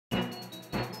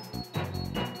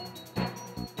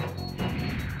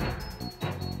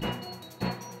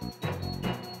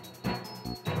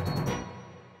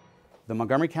The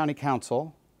Montgomery County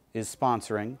Council is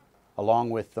sponsoring, along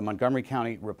with the Montgomery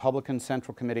County Republican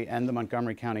Central Committee and the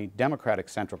Montgomery County Democratic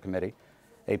Central Committee,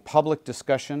 a public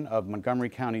discussion of Montgomery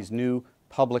County's new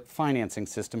public financing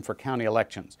system for county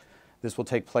elections. This will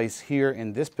take place here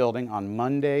in this building on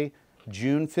Monday,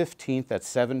 June 15th at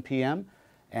 7 p.m.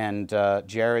 And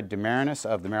Jared Demarinis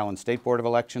of the Maryland State Board of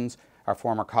Elections, our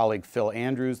former colleague Phil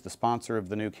Andrews, the sponsor of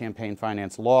the new campaign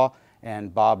finance law,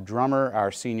 and Bob Drummer,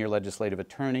 our senior legislative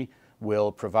attorney,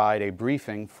 will provide a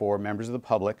briefing for members of the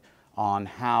public on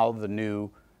how the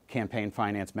new campaign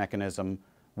finance mechanism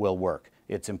will work.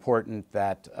 It's important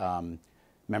that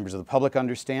members of the public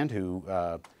understand who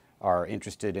are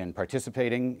interested in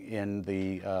participating in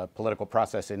the political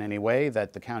process in any way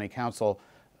that the County Council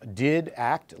did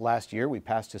act last year. We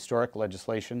passed historic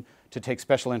legislation to take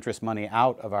special interest money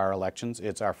out of our elections.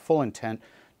 It's our full intent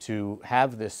to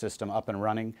have this system up and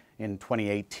running in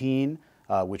 2018,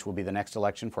 which will be the next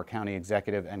election for county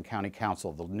executive and county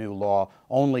council. The new law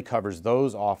only covers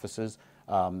those offices,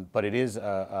 but it is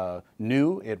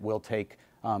new. It will take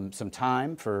some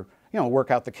time for,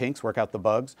 work out the kinks, work out the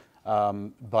bugs,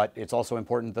 but it's also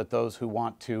important that those who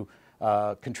want to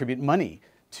contribute money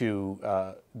to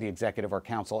the executive or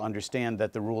council understand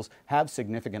that the rules have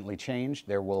significantly changed.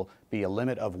 There will be a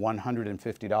limit of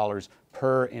 $150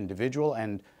 per individual,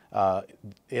 and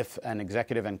if an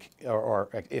executive or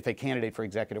if a candidate for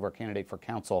executive or candidate for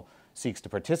council seeks to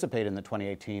participate in the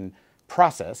 2018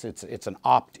 process, it's an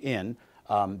opt-in.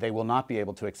 They will not be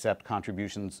able to accept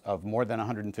contributions of more than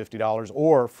 $150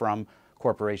 or from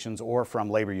corporations or from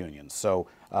labor unions. So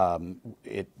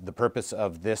the purpose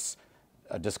of this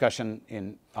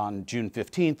discussion on June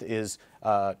 15th is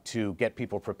to get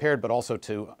people prepared, but also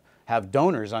to have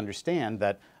donors understand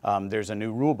that there's a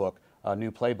new rule book, a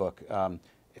new playbook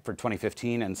for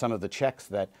 2015, and some of the checks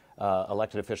that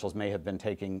elected officials may have been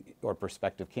taking or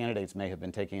prospective candidates may have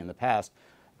been taking in the past,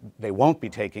 they won't be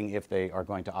taking if they are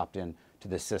going to opt in to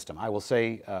this system. I will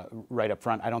say right up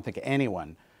front, I don't think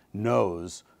anyone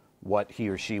knows what he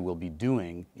or she will be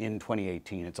doing in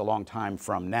 2018. It's a long time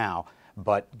from now.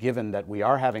 But given that we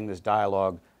are having this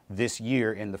dialogue this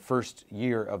year in the first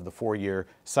year of the 4-year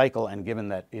cycle, and given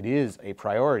that it is a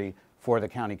priority for the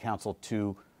County Council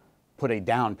to put a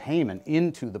down payment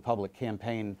into the public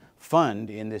campaign fund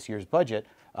in this year's budget,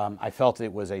 I felt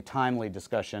it was a timely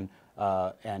discussion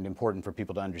and important for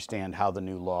people to understand how the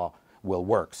new law will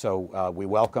work. So we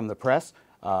welcome the press.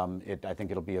 I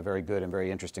think it'll be a very good and very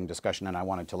interesting discussion, and I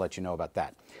wanted to let you know about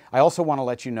that. I also want to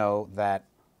let you know that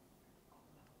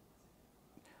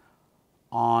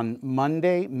on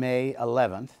Monday, May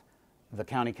 11th, the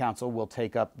County Council will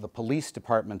take up the police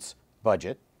department's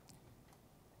budget.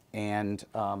 And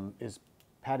is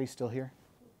Patty still here?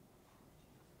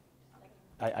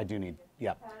 I do need,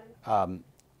 yeah.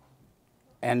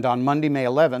 And on Monday, May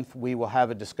 11th, we will have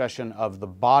a discussion of the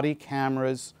body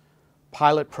cameras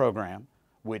pilot program,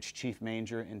 which Chief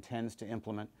Manger intends to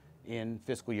implement in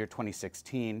fiscal year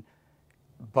 2016.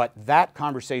 But that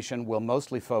conversation will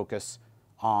mostly focus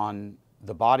on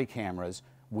the body cameras.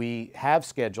 We have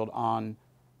scheduled on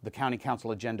the County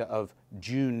Council agenda of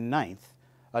June 9th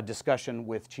a discussion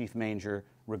with Chief Manger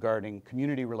regarding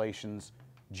community relations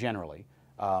generally.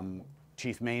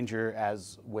 Chief Manger,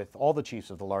 as with all the chiefs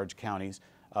of the large counties,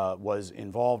 was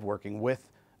involved working with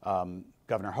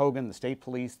Governor Hogan, the state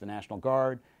police, the National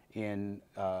Guard in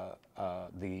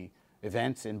the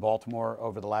events in Baltimore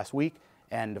over the last week,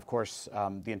 and of course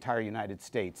the entire United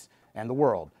States and the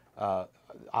world.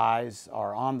 Eyes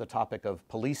are on the topic of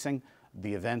policing,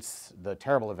 the events, the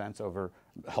terrible events over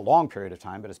a long period of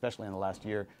time, but especially in the last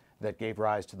year, that gave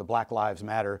rise to the Black Lives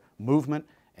Matter movement.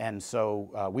 And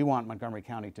so we want Montgomery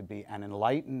County to be an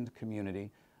enlightened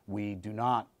community. We do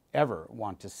not ever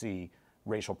want to see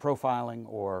racial profiling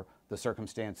or the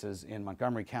circumstances in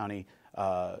Montgomery County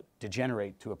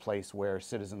degenerate to a place where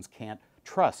citizens can't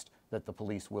trust that the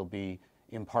police will be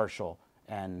impartial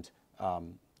and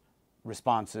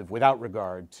responsive without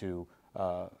regard to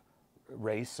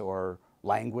race or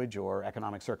language or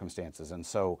economic circumstances. And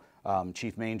so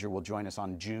Chief Manger will join us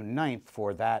on June 9th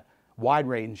for that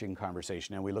wide-ranging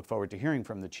conversation, and we look forward to hearing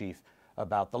from the Chief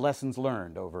about the lessons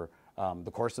learned over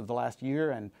the course of the last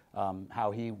year and how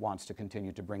he wants to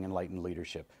continue to bring enlightened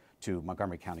leadership to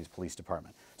Montgomery County's Police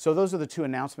Department. So those are the two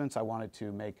announcements I wanted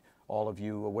to make all of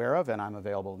you aware of, and I'm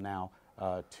available now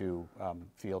to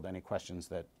field any questions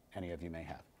that any of you may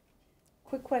have.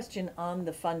 Quick question on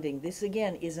the funding. This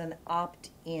again is an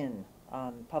opt-in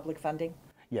on public funding?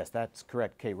 Yes, that's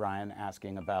correct, Kate Ryan,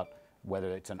 asking about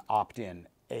whether it's an opt-in.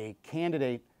 A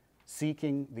candidate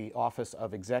seeking the office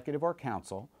of executive or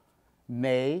council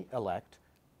may elect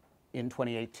in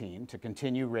 2018 to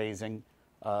continue raising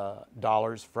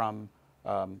dollars from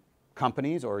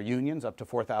companies or unions up to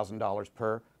 $4,000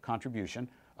 per contribution.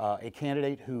 A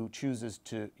candidate who chooses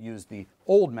to use the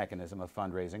old mechanism of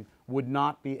fundraising would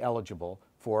not be eligible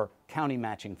for county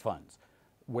matching funds,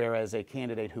 whereas a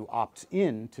candidate who opts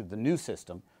in to the new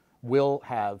system will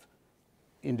have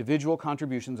individual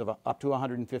contributions of up to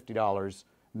 $150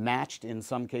 matched, in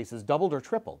some cases doubled or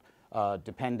tripled,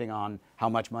 depending on how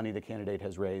much money the candidate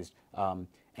has raised.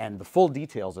 And the full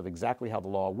details of exactly how the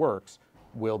law works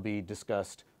will be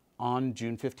discussed on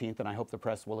June 15th, and I hope the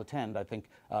press will attend. I think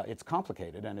it's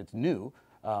complicated and it's new,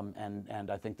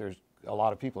 and I think there's a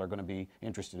lot of people are going to be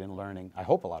interested in learning. I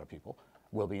hope a lot of people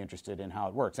will be interested in how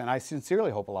it works. And I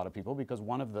sincerely hope a lot of people, because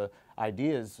one of the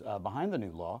ideas behind the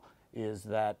new law is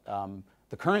that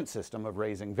the current system of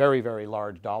raising very, very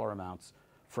large dollar amounts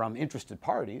from interested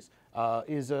parties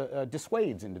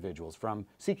dissuades individuals from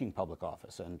seeking public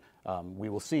office. And we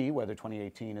will see whether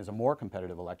 2018 is a more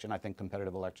competitive election. I think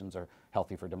competitive elections are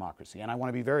healthy for democracy. And I want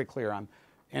to be very clear, I'm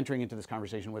entering into this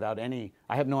conversation without I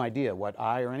have no idea what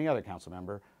I or any other council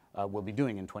member will be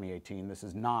doing in 2018. This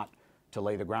is not to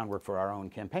lay the groundwork for our own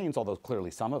campaigns, although clearly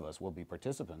some of us will be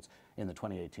participants in the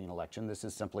 2018 election. This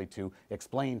is simply to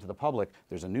explain to the public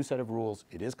there's a new set of rules.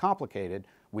 It is complicated.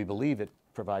 We believe it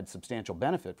provides substantial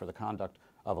benefit for the conduct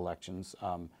of elections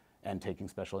and taking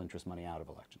special interest money out of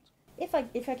elections. If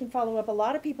I can follow up, a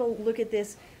lot of people look at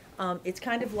this, it's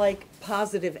kind of like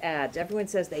positive ads. Everyone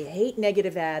says they hate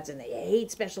negative ads and they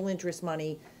hate special interest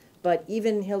money, but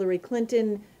even Hillary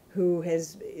Clinton, who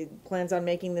plans on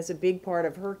making this a big part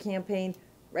of her campaign,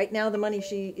 right now the money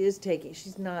she is taking,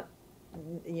 she's not,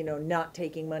 not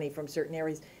taking money from certain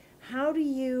areas. How do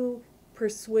you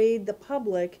persuade the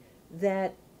public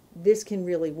that this can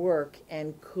really work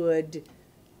and could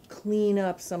clean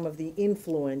up some of the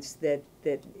influence that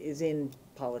is in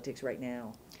politics right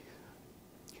now?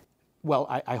 Well,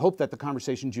 I hope that the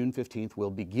conversation June 15th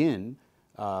will begin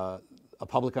a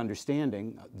public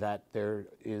understanding that there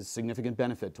is significant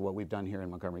benefit to what we've done here in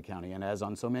Montgomery County. And as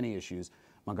on so many issues,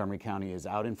 Montgomery County is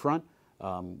out in front.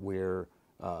 We're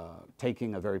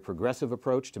taking a very progressive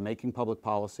approach to making public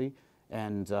policy,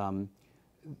 and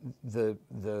the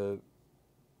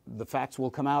facts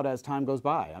will come out as time goes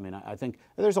by. I mean, I think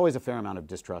there's always a fair amount of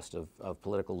distrust of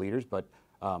political leaders, but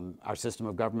our system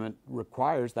of government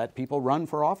requires that people run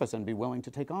for office and be willing to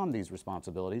take on these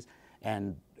responsibilities.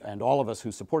 And all of us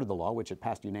who supported the law, which it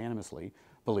passed unanimously,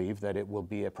 believe that it will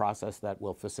be a process that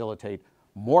will facilitate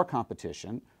more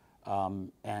competition.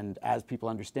 And as people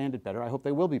understand it better, I hope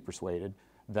they will be persuaded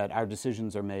that our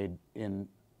decisions are made in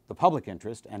the public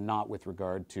interest and not with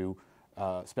regard to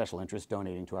special interests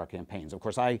donating to our campaigns. Of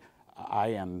course, I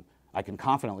can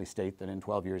confidently state that in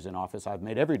 12 years in office, I've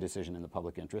made every decision in the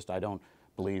public interest. I don't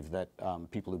believe that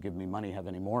people who give me money have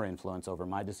any more influence over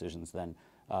my decisions than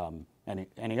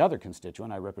any other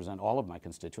constituent. I represent all of my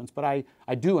constituents, but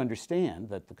I do understand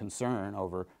that the concern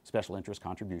over special interest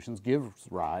contributions gives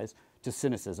rise to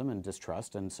cynicism and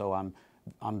distrust, and so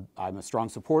I'm a strong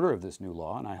supporter of this new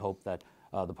law, and I hope that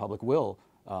the public will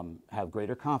have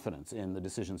greater confidence in the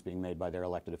decisions being made by their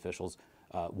elected officials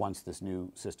once this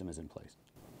new system is in place.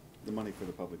 The money for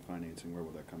the public financing, where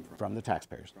will that come from? From the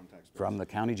taxpayers. From taxpayers. From the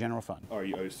county general fund.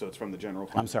 So it's from the general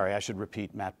fund? I'm sorry, I should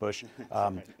repeat, Matt Bush.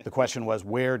 The question was,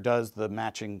 where does the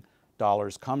matching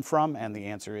dollars come from? And the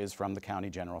answer is from the county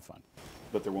general fund.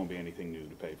 But there won't be anything new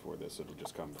to pay for this. It'll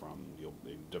just come from, you'll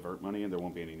divert money, and there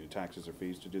won't be any new taxes or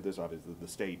fees to do this. Obviously, the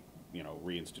state,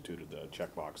 reinstituted the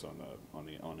checkbox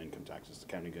on income taxes. The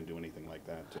county can do anything like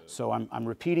that. So I'm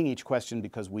repeating each question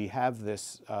because we have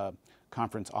this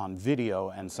conference on video,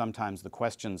 and sometimes the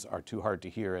questions are too hard to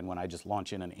hear, and when I just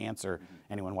launch in an answer,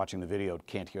 anyone watching the video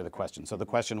can't hear the question. So the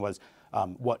question was,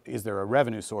 is there a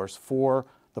revenue source for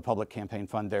the public campaign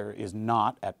fund? There is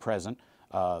not at present.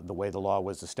 The way the law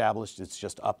was established, it's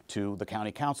just up to the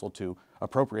county council to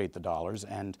appropriate the dollars,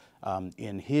 and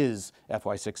in his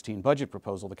FY16 budget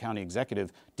proposal, the county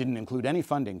executive didn't include any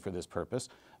funding for this purpose.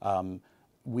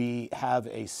 We have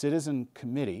a citizen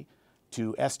committee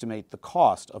to estimate the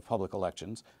cost of public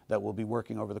elections that will be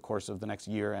working over the course of the next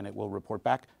year, and it will report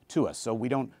back to us. So we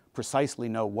don't precisely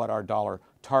know what our dollar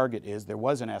target is. There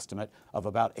was an estimate of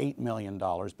about $8 million,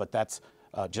 but that's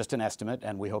just an estimate,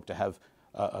 and we hope to have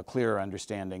a clearer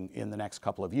understanding in the next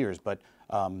couple of years. But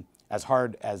as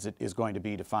hard as it is going to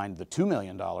be to find the $2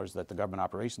 million that the Government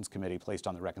Operations Committee placed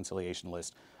on the reconciliation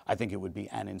list, I think it would be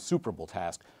an insuperable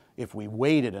task if we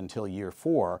waited until year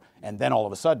 4 and then all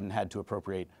of a sudden had to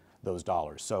appropriate those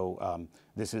dollars. So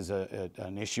this is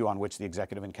an issue on which the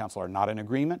executive and council are not in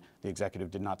agreement. The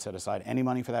executive did not set aside any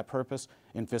money for that purpose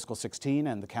in fiscal 16,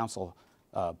 and the council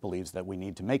believes that we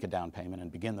need to make a down payment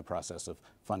and begin the process of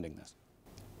funding this.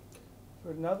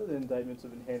 Now that the indictments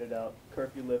have been handed out,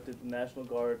 curfew lifted, the National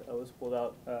Guard was pulled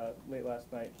out late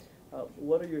last night.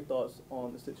 What are your thoughts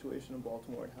on the situation in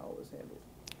Baltimore and how it was handled?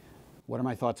 What are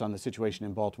my thoughts on the situation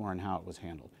in Baltimore and how it was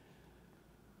handled?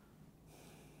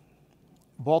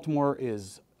 Baltimore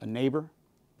is a neighbor.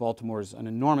 Baltimore is an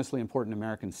enormously important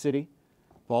American city.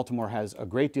 Baltimore has a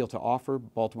great deal to offer.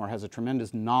 Baltimore has a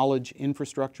tremendous knowledge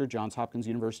infrastructure. Johns Hopkins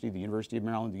University, the University of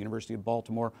Maryland, the University of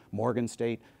Baltimore, Morgan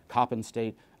State, Coppin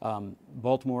State.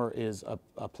 Baltimore is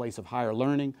a place of higher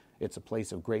learning. It's a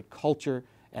place of great culture.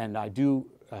 And I do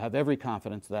have every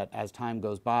confidence that as time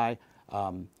goes by,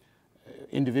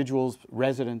 individuals,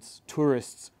 residents,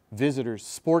 tourists, visitors,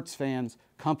 sports fans,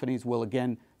 companies will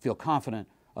again feel confident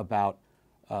about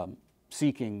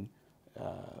seeking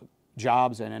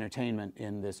jobs and entertainment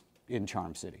in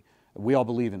Charm City. We all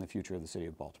believe in the future of the city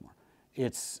of Baltimore.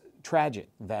 It's tragic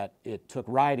that it took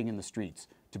rioting in the streets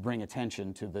to bring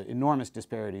attention to the enormous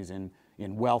disparities in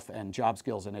wealth and job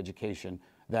skills and education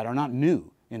that are not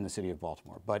new in the city of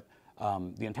Baltimore. But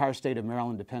the entire state of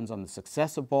Maryland depends on the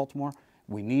success of Baltimore.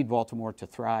 We need Baltimore to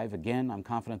thrive again. I'm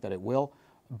confident that it will.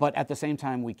 But at the same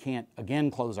time, we can't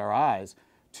again close our eyes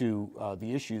to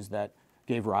the issues that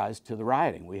gave rise to the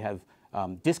rioting. We have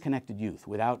disconnected youth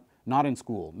not in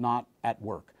school, not at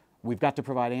work. We've got to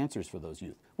provide answers for those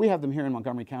youth. We have them here in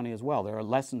Montgomery County as well. There are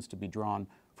lessons to be drawn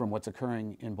from what's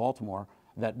occurring in Baltimore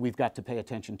that we've got to pay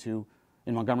attention to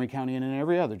in Montgomery County and in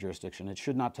every other jurisdiction. It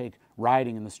should not take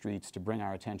rioting in the streets to bring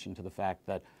our attention to the fact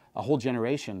that a whole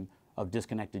generation of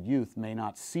disconnected youth may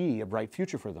not see a bright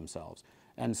future for themselves.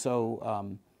 And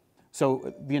so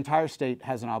the entire state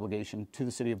has an obligation to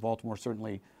the city of Baltimore.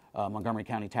 Certainly Montgomery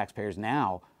County taxpayers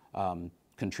now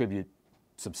contribute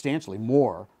substantially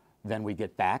more than we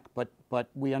get back, but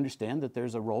we understand that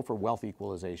there's a role for wealth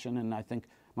equalization, and I think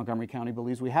Montgomery County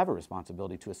believes we have a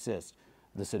responsibility to assist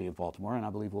the city of Baltimore, and I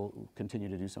believe we'll continue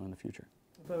to do so in the future.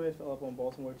 If I may follow up on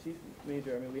Baltimore, Chief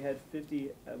Manger, I mean, we had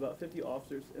about 50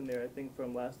 officers in there, I think,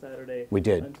 from last Saturday We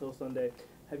did. until Sunday.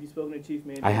 Have you spoken to Chief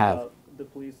Manger I have. about the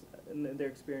police and their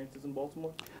experiences in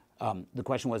Baltimore? The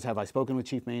question was, have I spoken with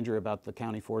Chief Manger about the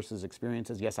county force's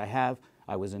experiences? Yes, I have.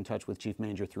 I was in touch with Chief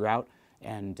Manger throughout,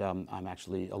 and I'm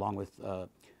actually, along with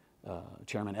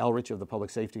Chairman Elrich of the Public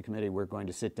Safety Committee, we're going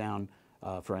to sit down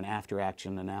for an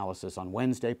after-action analysis on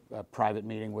Wednesday, a private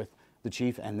meeting with the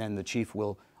chief, and then the chief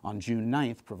will, on June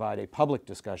 9th, provide a public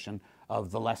discussion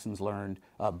of the lessons learned,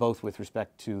 both with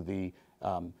respect to the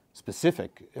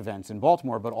specific events in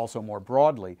Baltimore, but also more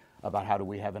broadly about how do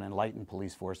we have an enlightened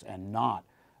police force and not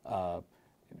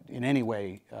in any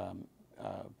way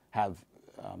have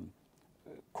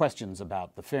questions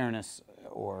about the fairness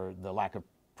or the lack of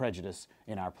prejudice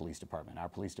in our police department. Our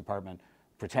police department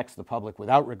protects the public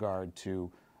without regard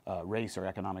to race or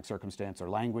economic circumstance or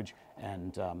language,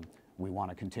 and we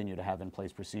want to continue to have in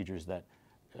place procedures that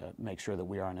make sure that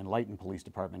we are an enlightened police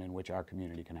department in which our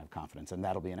community can have confidence. And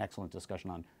that'll be an excellent discussion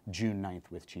on June 9th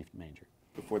with Chief Manger.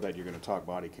 Before that, you're going to talk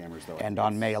body cameras, though. And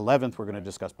on May 11th, we're going to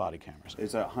discuss body cameras.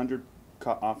 Is that 100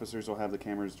 officers will have the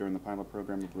cameras during the pilot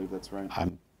program? I believe that's right.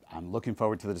 I'm looking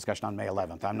forward to the discussion on May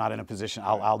 11th. I'm not in a position,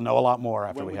 I'll know a lot more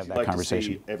after we have that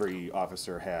conversation. When would you like to see every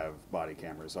officer have body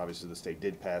cameras? Obviously, the state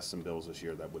did pass some bills this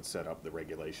year that would set up the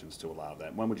regulations to allow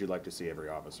that. When would you like to see every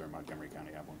officer in Montgomery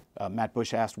County have one? Matt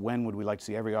Bush asked when would we like to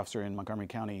see every officer in Montgomery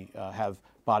County have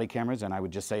body cameras, and I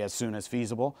would just say as soon as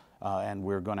feasible, and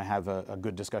we're going to have a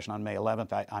good discussion on May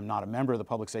 11th. I'm not a member of the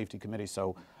Public Safety Committee,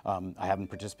 so I haven't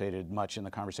participated much in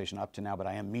the conversation up to now, but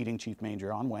I am meeting Chief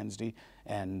Manger on Wednesday,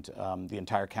 and the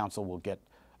entire council will get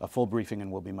a full briefing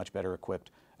and will be much better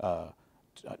equipped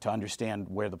to understand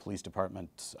where the police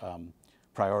department's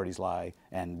priorities lie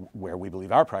and where we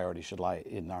believe our priorities should lie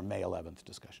in our May 11th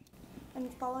discussion. And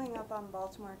following up on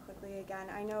Baltimore quickly again,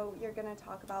 I know you're going to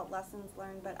talk about lessons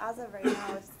learned, but as of right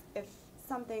now, if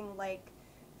something like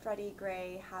Freddie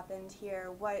Gray happened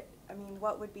here, what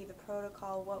would be the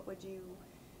protocol? What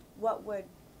would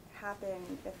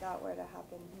happen if that were to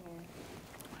happen here?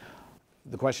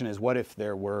 The question is, what if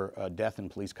there were a death in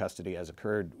police custody as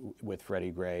occurred with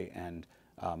Freddie Gray, and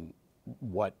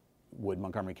what would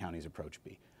Montgomery County's approach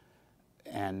be?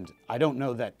 And I don't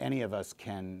know that any of us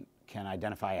can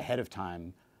identify ahead of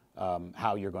time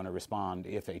how you're going to respond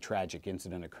if a tragic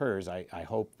incident occurs. I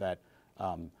hope that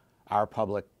our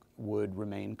public would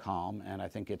remain calm, and I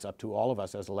think it's up to all of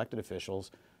us as elected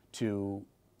officials to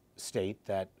state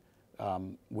that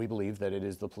we believe that it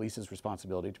is the police's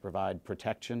responsibility to provide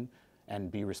protection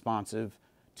and be responsive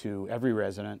to every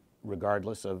resident,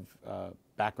 regardless of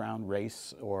background,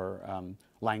 race, or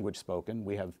language spoken.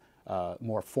 We have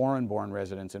more foreign-born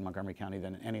residents in Montgomery County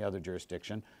than any other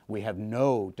jurisdiction. We have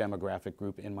no demographic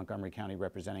group in Montgomery County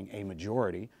representing a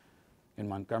majority. In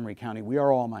Montgomery County, we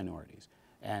are all minorities.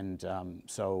 And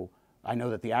so I know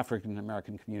that the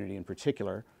African-American community in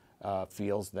particular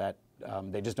feels that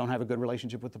they just don't have a good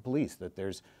relationship with the police,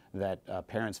 that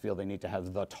parents feel they need to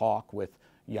have the talk with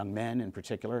young men in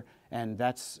particular, and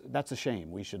that's a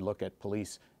shame. We should look at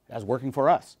police as working for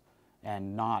us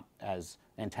and not as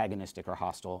antagonistic or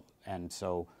hostile. And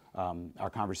so our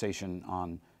conversation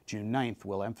on June 9th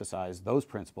will emphasize those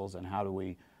principles and how do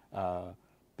we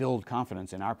build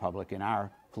confidence in our public, in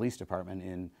our police department,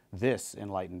 in this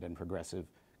enlightened and progressive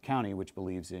county which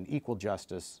believes in equal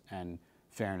justice and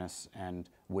fairness and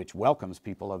which welcomes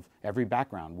people of every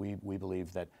background. We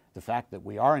believe that the fact that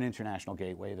we are an international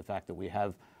gateway, the fact that we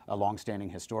have a longstanding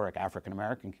historic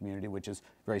African-American community which is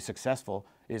very successful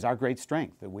is our great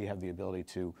strength, that we have the ability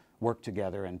to work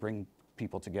together and bring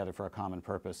people together for a common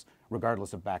purpose,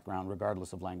 regardless of background,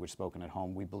 regardless of language spoken at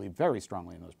home. We believe very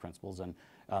strongly in those principles, and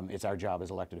it's our job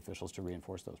as elected officials to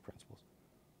reinforce those principles.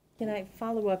 Can I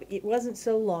follow up? It wasn't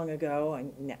so long ago,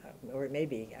 or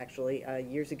maybe actually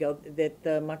years ago, that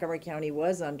the Montgomery County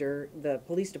was under the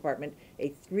police department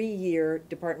a 3-year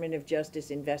Department of Justice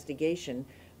investigation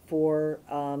for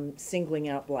singling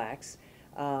out blacks.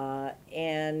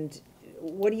 And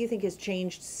what do you think has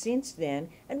changed since then?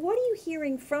 And what are you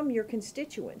hearing from your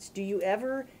constituents? Do you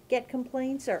ever get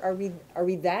complaints? Are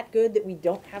we that good that we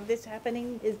don't have this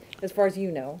happening, as far as you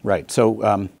know? Right.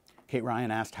 So Kate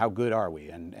Ryan asked, how good are we?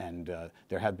 And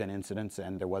there have been incidents,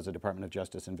 and there was a Department of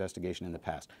Justice investigation in the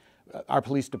past. Our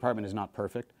police department is not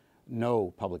perfect.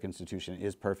 No public institution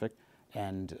is perfect.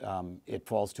 And it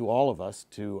falls to all of us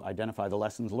to identify the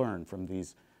lessons learned from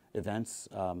these events,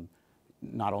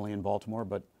 not only in Baltimore,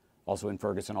 but also in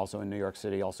Ferguson, also in New York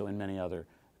City, also in many other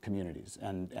communities.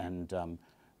 And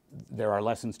there are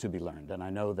lessons to be learned. And I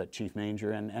know that Chief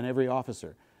Manger and every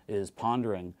officer is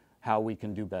pondering how we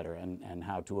can do better and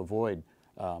how to avoid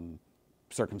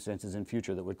circumstances in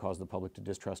future that would cause the public to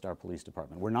distrust our police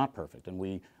department. We're not perfect, and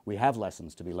we have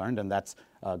lessons to be learned, and that's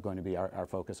going to be our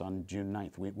focus on June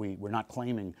 9th. We're not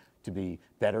claiming to be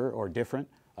better or different,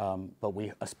 but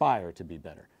we aspire to be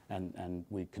better, and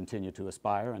we continue to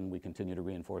aspire, and we continue to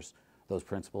reinforce those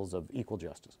principles of equal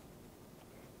justice.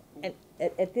 And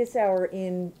at this hour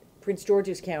in Prince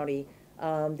George's County,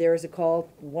 there is a call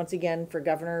once again for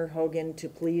Governor Hogan to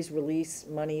please release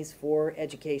monies for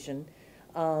education.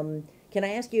 Can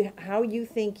I ask you how you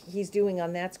think he's doing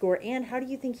on that score, and how do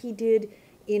you think he did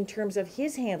in terms of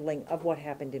his handling of what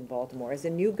happened in Baltimore as a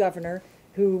new governor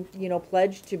who,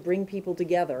 pledged to bring people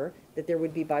together, that there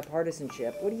would be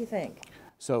bipartisanship? What do you think?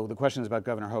 So the question is about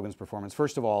Governor Hogan's performance.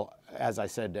 First of all, as I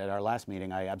said at our last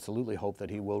meeting, I absolutely hope that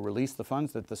he will release the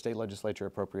funds that the state legislature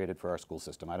appropriated for our school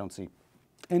system. I don't see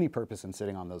any purpose in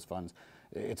sitting on those funds.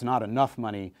 It's not enough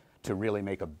money to really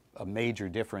make a major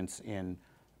difference in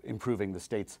improving the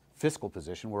state's fiscal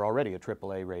position. We're already a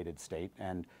AAA rated state,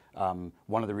 and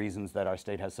one of the reasons that our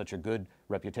state has such a good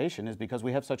reputation is because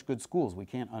we have such good schools. We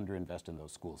can't underinvest in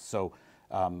those schools. So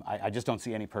I just don't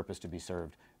see any purpose to be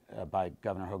served by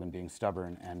Governor Hogan being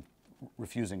stubborn and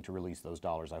refusing to release those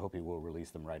dollars. I hope he will release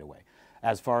them right away.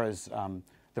 As far as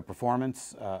the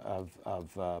performance of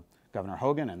Governor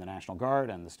Hogan and the National Guard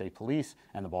and the state police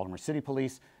and the Baltimore City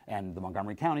Police and the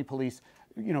Montgomery County Police,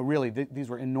 really these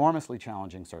were enormously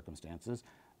challenging circumstances.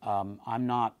 I'm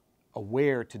not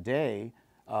aware today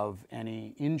of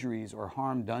any injuries or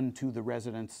harm done to the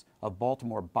residents of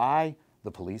Baltimore by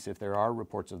the police. If there are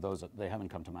reports of those, they haven't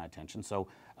come to my attention. So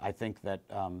I think that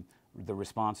the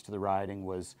response to the rioting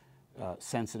was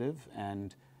sensitive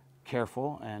and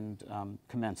careful and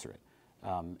commensurate.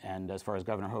 And as far as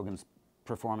Governor Hogan's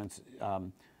performance,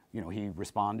 he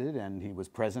responded and he was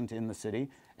present in the city,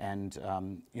 and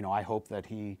I hope that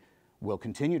he will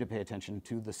continue to pay attention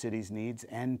to the city's needs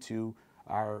and to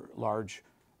our large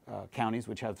counties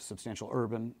which have substantial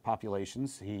urban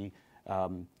populations.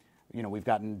 We've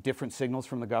gotten different signals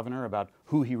from the governor about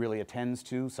who he really attends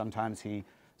to. Sometimes he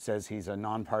says he's a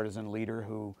nonpartisan leader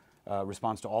who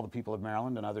responds to all the people of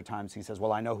Maryland, and other times he says,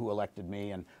 well, I know who elected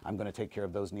me and I'm going to take care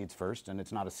of those needs first. And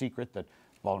it's not a secret that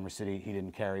Baltimore City, he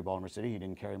didn't carry Baltimore City, he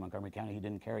didn't carry Montgomery County, he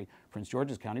didn't carry Prince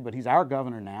George's County, but he's our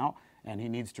governor now, and he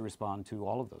needs to respond to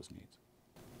all of those needs.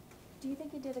 Do you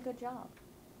think he did a good job?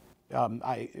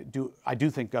 I do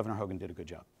think Governor Hogan did a good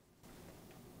job.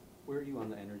 Where are you on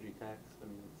the energy tax? I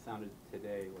mean, it sounded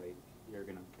today like you're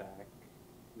going to back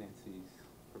Nancy's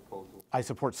proposal. I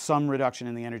support some reduction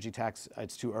in the energy tax.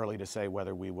 It's too early to say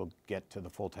whether we will get to the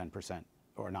full 10%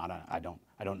 or not. I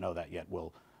don't know that yet.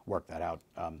 We'll work that out.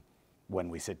 when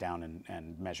we sit down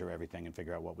and measure everything and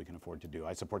figure out what we can afford to do.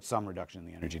 I support some reduction in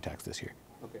the energy tax this year.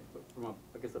 Okay, but from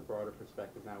I guess a broader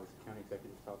perspective now, as the county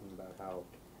executive is talking about how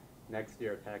next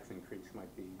year a tax increase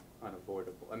might be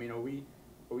unavoidable. I mean, are we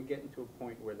getting to a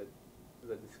point where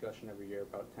the discussion every year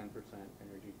about 10%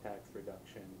 energy tax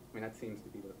reduction, I mean, that seems to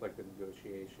be like the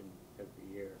negotiation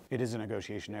every year. It is a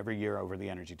negotiation every year over the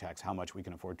energy tax, how much we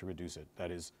can afford to reduce it.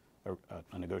 That is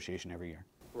a negotiation every year.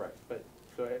 Right, but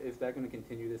so is that going to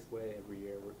continue this way every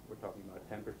year? We're talking about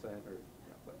 10% or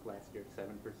like last year 7%,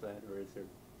 or is there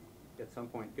at some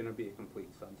point going to be a complete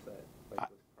sunset?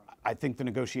 I think the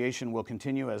negotiation will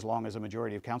continue as long as a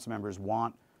majority of council members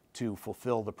want to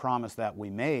fulfill the promise that we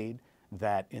made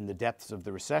that in the depths of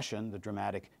the recession, the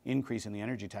dramatic increase in the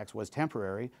energy tax was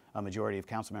temporary. A majority of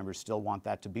council members still want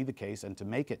that to be the case and to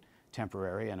make it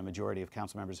temporary, and a majority of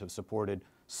council members have supported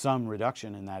some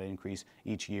reduction in that increase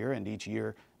each year, and each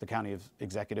year the county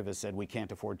executive has said we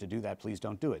can't afford to do that, please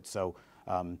don't do it. So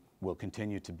we'll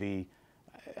continue to be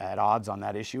at odds on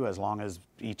that issue as long as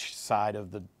each side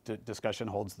of the discussion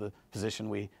holds the position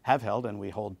we have held and we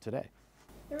hold today.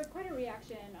 There was quite a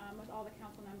reaction with all the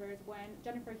council members when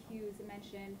Jennifer Hughes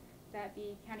mentioned that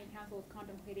the county council is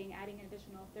contemplating adding an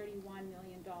additional $31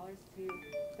 million to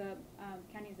the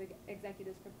county's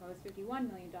executive's proposed $51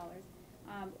 million.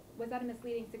 Was that a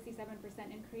misleading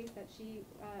 67% increase that she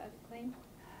claimed?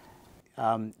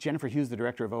 Jennifer Hughes, the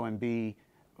director of OMB,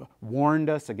 warned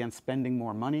us against spending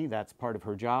more money. That's part of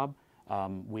her job.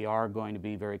 We are going to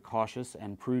be very cautious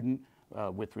and prudent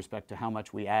with respect to how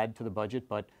much we add to the budget,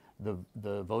 but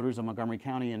the voters of Montgomery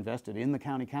County invested in the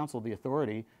county council the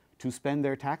authority to spend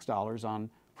their tax dollars on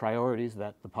priorities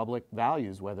that the public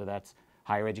values, whether that's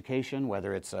higher education,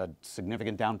 whether it's a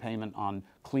significant down payment on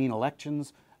clean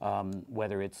elections,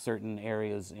 whether it's certain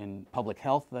areas in public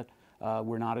health that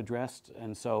were not addressed.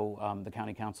 And so the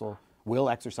county council will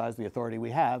exercise the authority we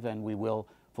have, and we will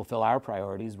fulfill our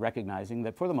priorities, recognizing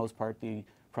that for the most part the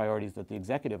priorities that the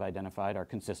executive identified are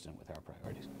consistent with our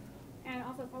priorities. And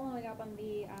also following up on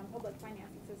the public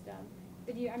financing system,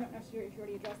 I'm not sure if you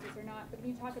already addressed this or not, but can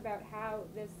you talk about how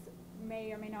this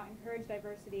may or may not encourage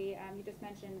diversity? You just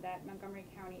mentioned that Montgomery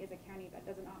County is a county that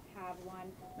does not have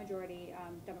one majority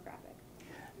demographic.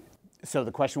 So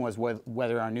the question was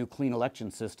whether our new clean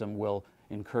election system will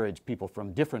encourage people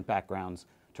from different backgrounds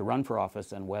to run for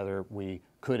office, and whether we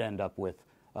could end up with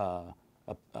a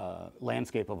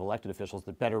landscape of elected officials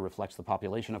that better reflects the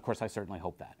population. Of course, I certainly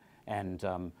hope that.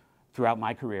 And throughout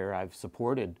my career, I've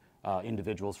supported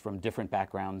individuals from different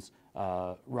backgrounds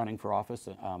running for office,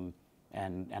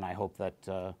 and I hope that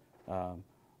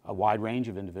a wide range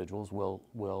of individuals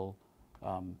will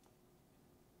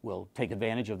take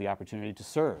advantage of the opportunity to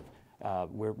serve.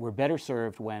 We're better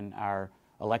served when our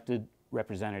elected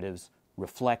representatives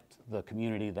reflect the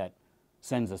community that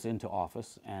sends us into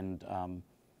office, and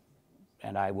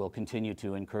I will continue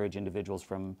to encourage individuals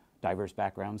from diverse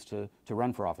backgrounds to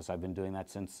run for office. I've been doing that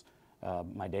since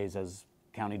my days as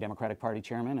County Democratic Party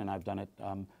chairman, and I've done it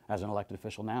as an elected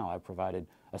official now. I've provided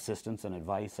assistance and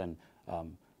advice and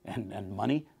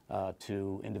money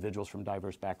to individuals from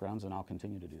diverse backgrounds, and I'll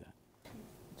continue to do that.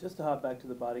 Just to hop back to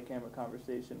the body camera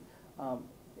conversation,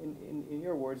 in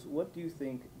your words, what do you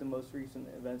think the most recent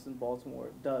events in Baltimore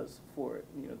does for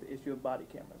the issue of body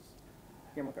cameras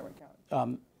here in Montgomery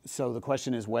County? So the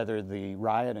question is whether the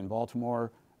riot in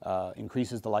Baltimore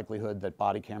increases the likelihood that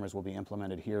body cameras will be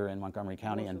implemented here in Montgomery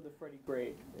County. And also the Freddie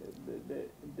Gray,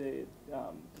 the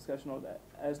discussion on that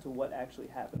as to what actually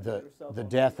happened. The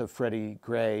death of Freddie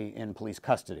Gray in police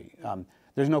custody.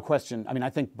 There's no question. I mean, I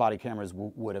think body cameras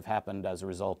would have happened as a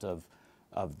result of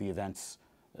the events,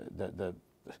 the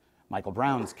Michael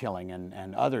Brown's killing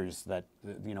and others that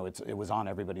it was on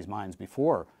everybody's minds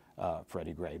before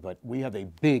Freddie Gray. But we have a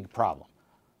big problem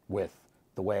with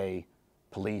the way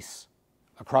police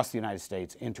across the United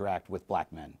States interact with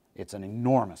black men. It's an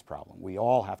enormous problem. We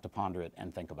all have to ponder it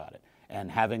and think about it. And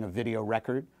having a video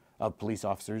record of police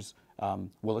officers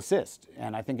will assist.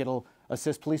 And I think it'll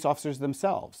assist police officers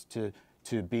themselves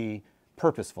to be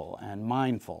purposeful and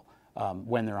mindful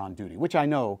when they're on duty, which I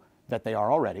know that they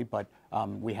are already, but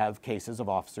we have cases of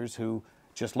officers who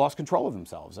just lost control of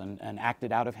themselves and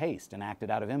acted out of haste and acted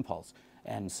out of impulse.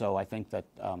 And so I think that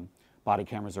body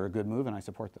cameras are a good move, and I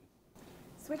support them.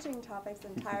 Switching topics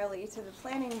entirely to the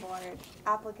planning board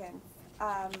applicants.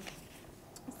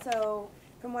 So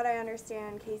from what I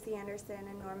understand, Casey Anderson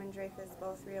and Norman Dreyfus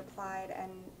both reapplied,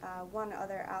 and one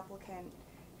other applicant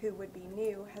who would be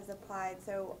new has applied.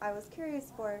 So I was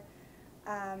curious for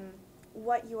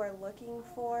what you are looking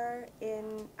for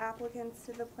in applicants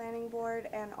to the planning board,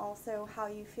 and also how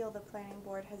you feel the planning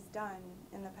board has done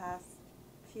in the past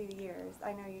few years?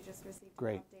 I know you just received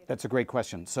Great. an update. That's a great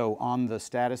question. So on the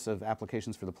status of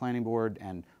applications for the planning board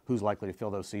and who's likely to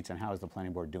fill those seats and how is the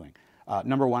planning board doing?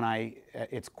 Number one,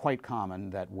 it's quite common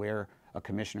that where a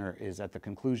commissioner is at the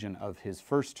conclusion of his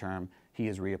first term, he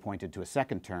is reappointed to a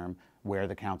second term where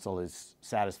the council is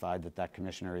satisfied that that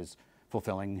commissioner is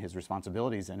fulfilling his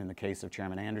responsibilities. And in the case of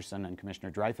Chairman Anderson and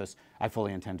Commissioner Dreyfus, I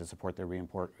fully intend to support their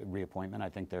reappointment. I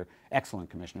think they're excellent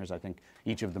commissioners. I think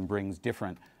each of them brings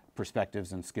different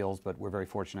perspectives and skills, but we're very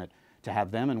fortunate to have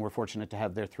them, and we're fortunate to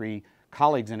have their three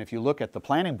colleagues. And if you look at the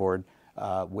planning board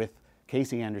with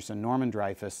Casey Anderson, Norman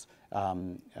Dreyfus,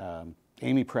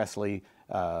 Amy Presley,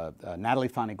 Natalie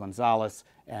Fani Gonzalez,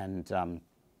 and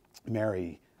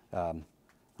Mary,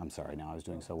 I'm sorry, now I was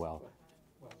doing so well.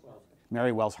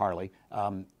 Mary Wells Harley.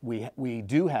 We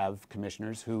do have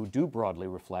commissioners who do broadly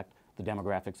reflect the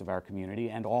demographics of our community,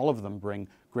 and all of them bring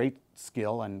great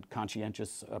skill and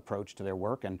conscientious approach to their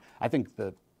work. And I think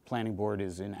the planning board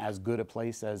is in as good a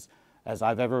place as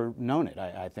I've ever known it.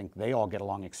 I think they all get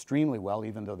along extremely well,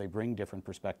 even though they bring different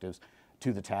perspectives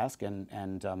to the task,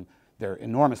 and they're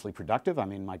enormously productive. I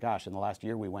mean, my gosh, in the last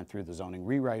year we went through the zoning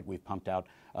rewrite. We've pumped out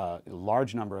a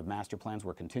large number of master plans.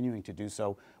 We're continuing to do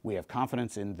so. We have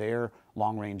confidence in their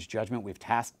long-range judgment. We've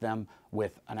tasked them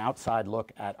with an outside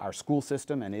look at our school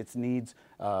system and its needs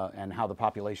and how the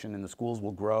population in the schools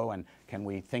will grow, and can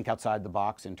we think outside the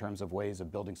box in terms of ways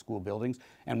of building school buildings.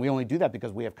 And we only do that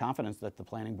because we have confidence that the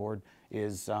planning board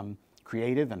is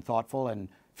creative and thoughtful and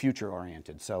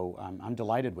future-oriented. So I'm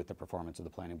delighted with the performance of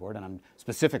the planning board, and I'm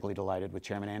specifically delighted with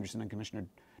Chairman Anderson and Commissioner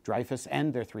Dreyfus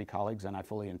and their three colleagues, and I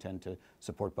fully intend to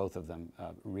support both of them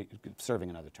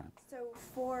serving another term.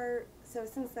 So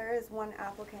since there is one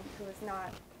applicant who is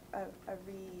not a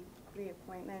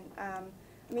reappointment, I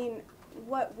mean,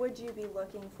 what would you be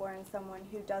looking for in someone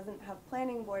who doesn't have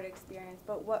planning board experience,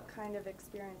 but what kind of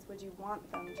experience would you want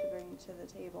them to bring to the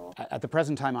table? At the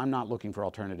present time, I'm not looking for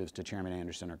alternatives to Chairman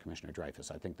Anderson or Commissioner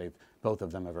Dreyfus. I think both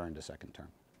of them have earned a second term.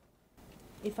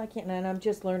 If I can, and I'm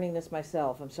just learning this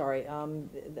myself, I'm sorry,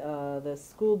 the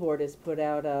school board has put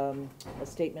out a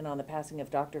statement on the passing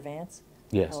of Dr. Vance.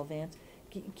 Yes. Paul Vance.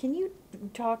 Can you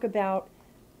talk about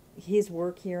his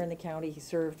work here in the county? He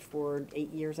served for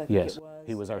 8 years, I think Yes. it was.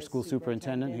 He was our as schoul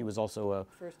superintendent. He was also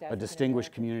a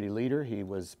distinguished community leader. He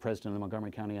was president of the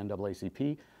Montgomery County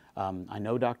NAACP. I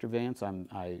know Dr. Vance.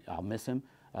 I'll miss him.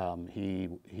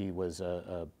 He was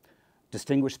a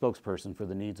distinguished spokesperson for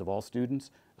the needs of all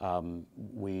students.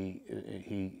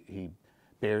 He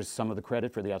bears some of the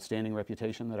credit for the outstanding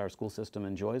reputation that our school system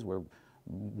enjoys. We're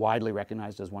widely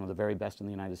recognized as one of the very best in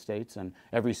the United States, and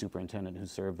every superintendent who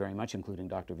served very much, including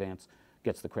Dr. Vance,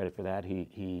 gets the credit for that.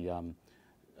 He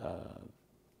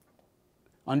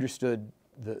understood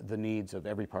the needs of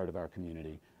every part of our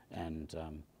community, and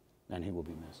he will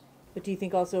be missed. But do you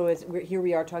think also, here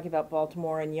we are talking about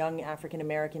Baltimore and young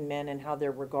African-American men and how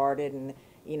they're regarded and,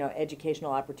 you know,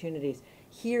 educational opportunities.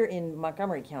 Here in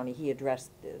Montgomery County, he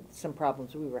addressed some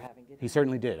problems we were having, didn't he? He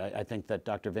certainly did. I think that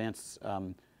Dr. Vance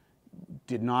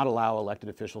did not allow elected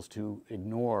officials to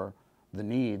ignore the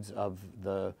needs of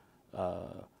the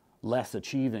less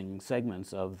achieving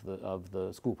segments of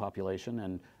the school population,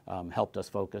 and helped us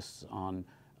focus on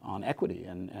equity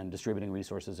and distributing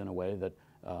resources in a way that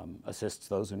assists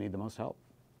those who need the most help.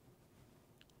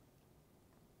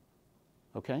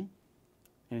 Okay?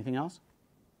 Anything else?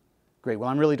 Great. Well,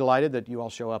 I'm really delighted that you all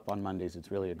show up on Mondays.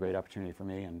 It's really a great opportunity for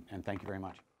me, and thank you very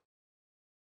much.